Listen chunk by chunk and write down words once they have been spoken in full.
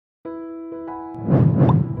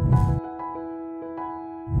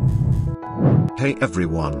Hey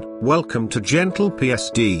everyone, welcome to Gentle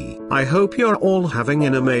PSD. I hope you're all having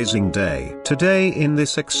an amazing day. Today in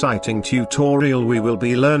this exciting tutorial we will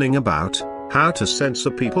be learning about how to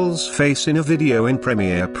censor people's face in a video in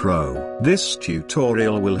Premiere Pro. This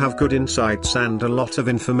tutorial will have good insights and a lot of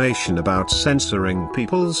information about censoring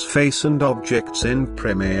people's face and objects in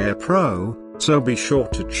Premiere Pro, so be sure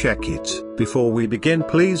to check it. Before we begin,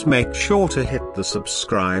 please make sure to hit the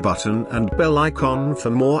subscribe button and bell icon for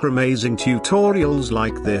more amazing tutorials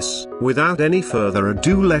like this. Without any further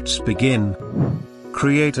ado, let's begin.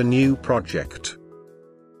 Create a new project.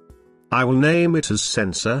 I will name it as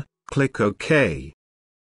Censor. Click OK.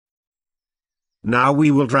 Now we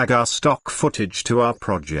will drag our stock footage to our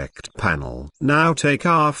project panel. Now take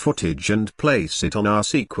our footage and place it on our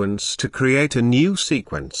sequence to create a new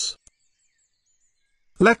sequence.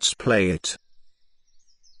 Let's play it.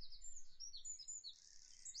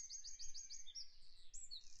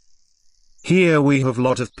 Here we have a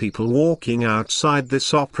lot of people walking outside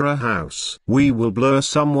this opera house. We will blur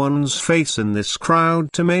someone's face in this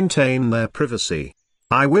crowd to maintain their privacy.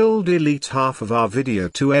 I will delete half of our video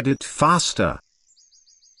to edit faster.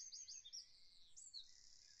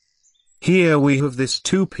 Here we have this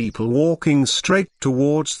two people walking straight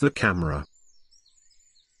towards the camera.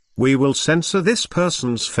 We will censor this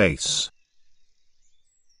person's face.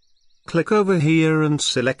 Click over here and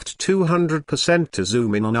select 200% to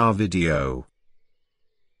zoom in on our video.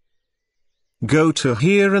 Go to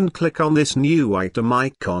here and click on this new item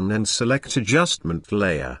icon and select adjustment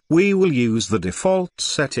layer. We will use the default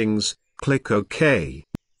settings. Click OK.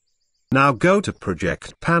 Now go to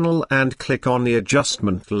project panel and click on the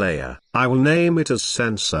adjustment layer. I will name it as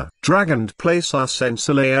Censor. Drag and place our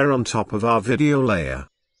censor layer on top of our video layer.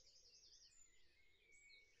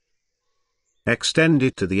 Extend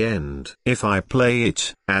it to the end. If I play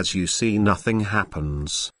it, as you see, nothing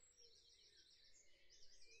happens.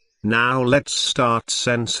 Now let's start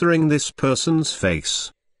censoring this person's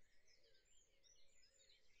face.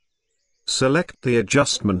 Select the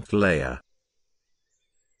adjustment layer.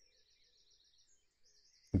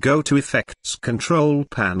 Go to Effects Control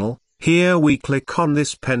Panel. Here we click on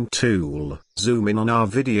this pen tool. Zoom in on our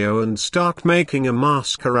video and start making a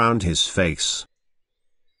mask around his face.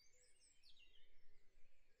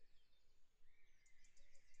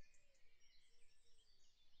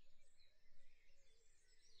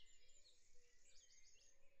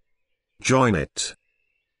 Join it.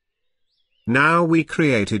 Now we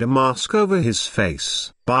created a mask over his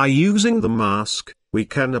face. By using the mask, we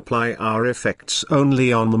can apply our effects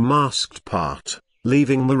only on the masked part,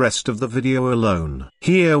 leaving the rest of the video alone.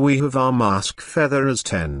 Here we have our mask feather as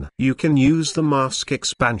 10. You can use the mask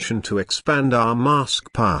expansion to expand our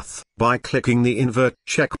mask path. By clicking the invert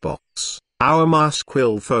checkbox, our mask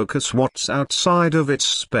will focus what's outside of its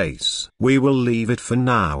space. We will leave it for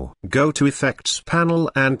now. Go to Effects panel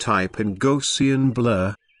and type in Gaussian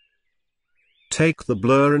blur. Take the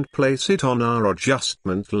blur and place it on our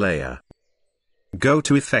adjustment layer. Go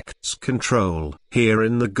to Effects Control. Here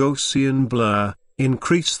in the Gaussian blur,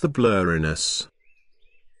 increase the blurriness.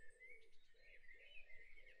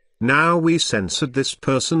 Now we censored this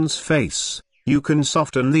person's face. You can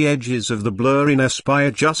soften the edges of the blurriness by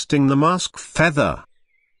adjusting the mask feather.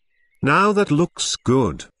 Now that looks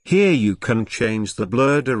good. Here you can change the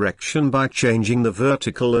blur direction by changing the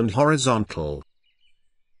vertical and horizontal.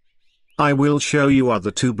 I will show you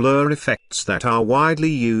other two blur effects that are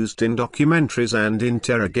widely used in documentaries and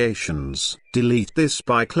interrogations. Delete this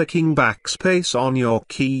by clicking backspace on your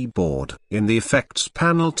keyboard. In the Effects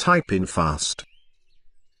panel, type in Fast.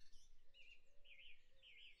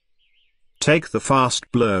 Take the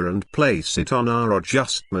fast blur and place it on our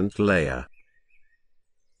adjustment layer.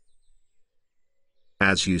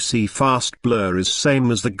 As you see, fast blur is same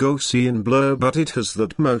as the Gaussian blur, but it has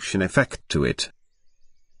that motion effect to it.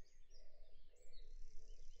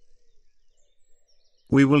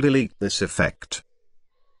 We will delete this effect.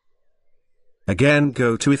 Again,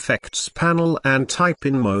 go to Effects panel and type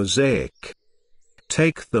in Mosaic.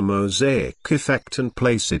 Take the Mosaic effect and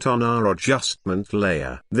place it on our adjustment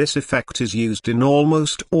layer. This effect is used in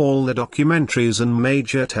almost all the documentaries and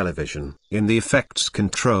major television. In the Effects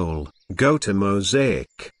control, go to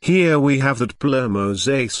Mosaic. Here we have that blur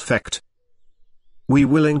mosaic effect. We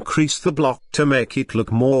will increase the block to make it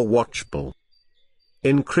look more watchable.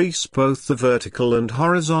 Increase both the vertical and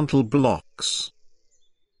horizontal blocks.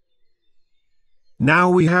 Now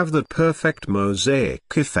we have the perfect mosaic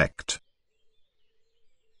effect.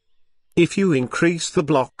 If you increase the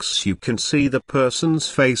blocks, you can see the person's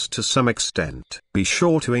face to some extent. Be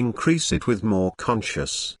sure to increase it with more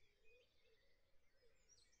conscious.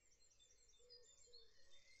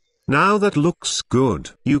 Now that looks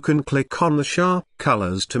good. You can click on the sharp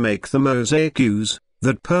colors to make the mosaic use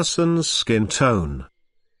that person's skin tone.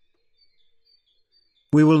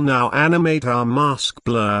 We will now animate our mask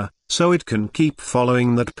blur, so it can keep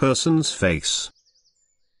following that person's face.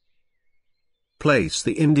 Place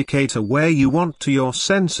the indicator where you want your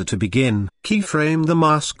sensor to begin. Keyframe the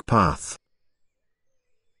mask path.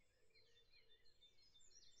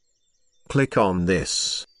 Click on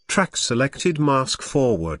this. Track selected mask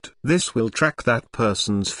forward. This will track that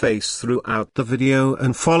person's face throughout the video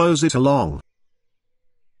and follows it along.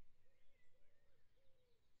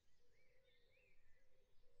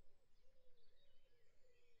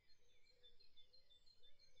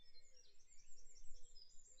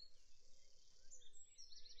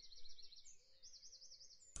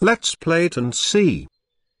 Let's play it and see.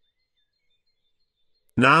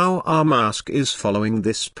 Now our mask is following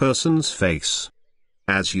this person's face.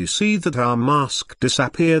 As you see that our mask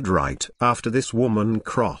disappeared right after this woman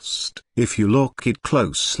crossed. If you look it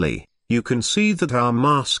closely, you can see that our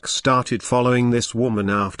mask started following this woman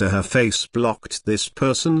after her face blocked this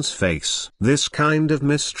person's face. This kind of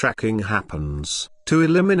mistracking happens. To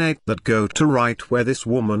eliminate that, go to right where this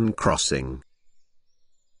woman crossing.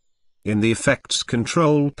 In the Effects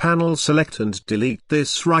Control panel, select and delete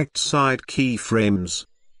this right side keyframes.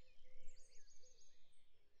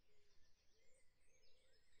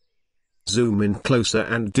 Zoom in closer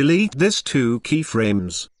and delete this 2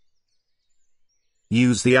 keyframes.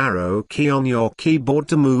 Use the arrow key on your keyboard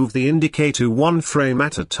to move the indicator 1 frame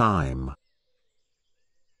at a time.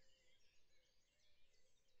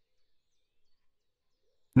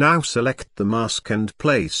 Now select the mask and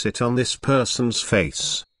place it on this person's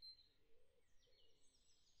face.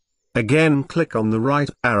 Again click on the right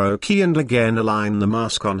arrow key and again align the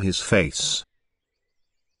mask on his face.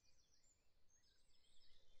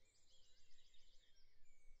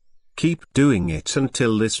 Keep doing it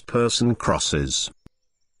until this person crosses.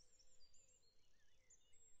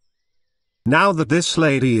 Now that this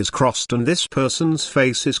lady is crossed and this person's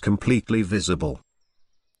face is completely visible.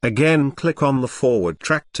 Again click on the forward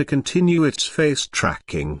track to continue its face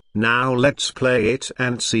tracking. Now let's play it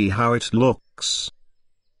and see how it looks.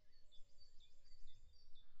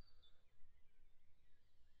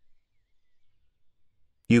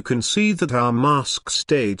 You can see that our mask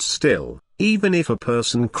stayed still, even if a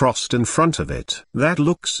person crossed in front of it. That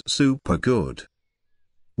looks super good.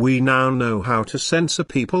 We now know how to censor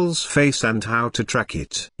people's face and how to track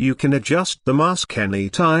it. You can adjust the mask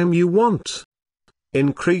anytime you want.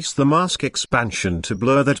 Increase the mask expansion to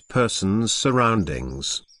blur that person's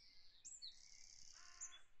surroundings.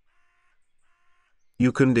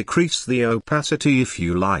 You can decrease the opacity if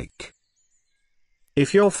you like.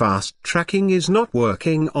 If your fast tracking is not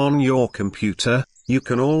working on your computer, you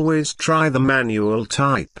can always try the manual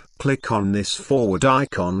type. Click on this forward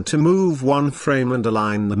icon to move 1 frame and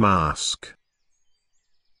align the mask.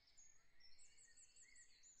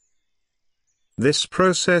 This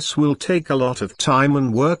process will take a lot of time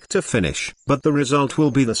and work to finish, but the result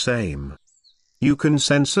will be the same. You can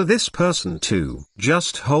censor this person too.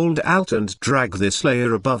 Just hold Alt and drag this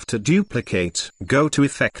layer above to duplicate. Go to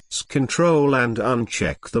Effects Control and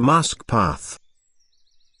uncheck the mask path.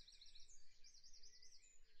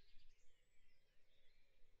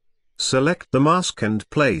 Select the mask and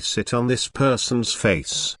place it on this person's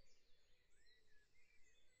face.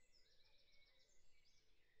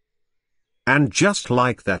 And just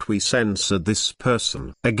like that we censored this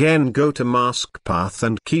person. Again go to Mask Path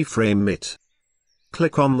and keyframe it.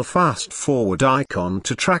 Click on the fast forward icon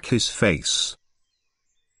to track his face.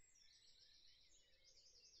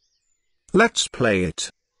 Let's play it.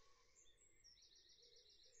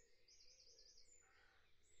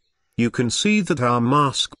 You can see that our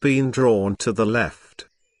mask been drawn to the left.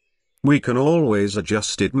 We can always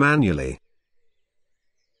adjust it manually.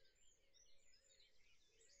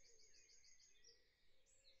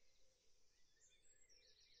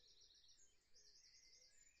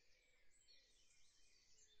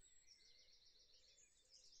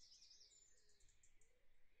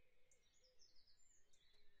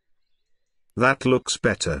 That looks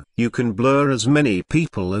better. You can blur as many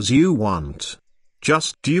people as you want.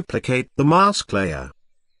 Just duplicate the mask layer.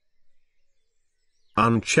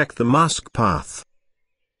 Uncheck the mask path.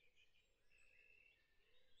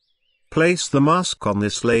 Place the mask on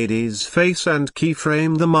this lady's face and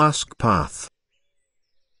keyframe the mask path.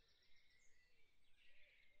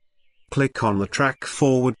 Click on the track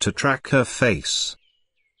forward to track her face.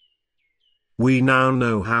 We now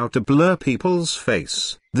know how to blur people's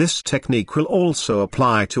face. This technique will also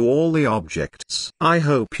apply to all the objects. I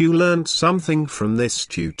hope you learned something from this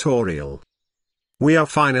tutorial. We are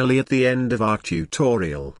finally at the end of our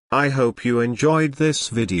tutorial. I hope you enjoyed this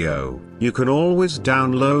video. You can always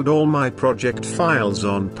download all my project files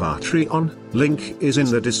on Patreon, link is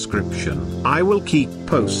in the description. I will keep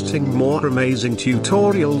posting more amazing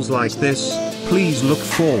tutorials like this, please look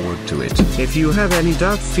forward to it. If you have any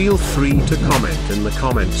doubt, feel free to comment in the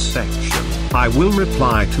comments section. I will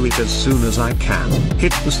reply to it as soon as I can.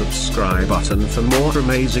 Hit the subscribe button for more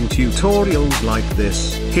amazing tutorials like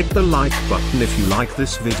this. Hit the like button if you like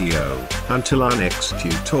this video. Until our next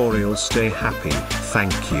tutorial, stay happy.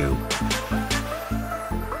 Thank you.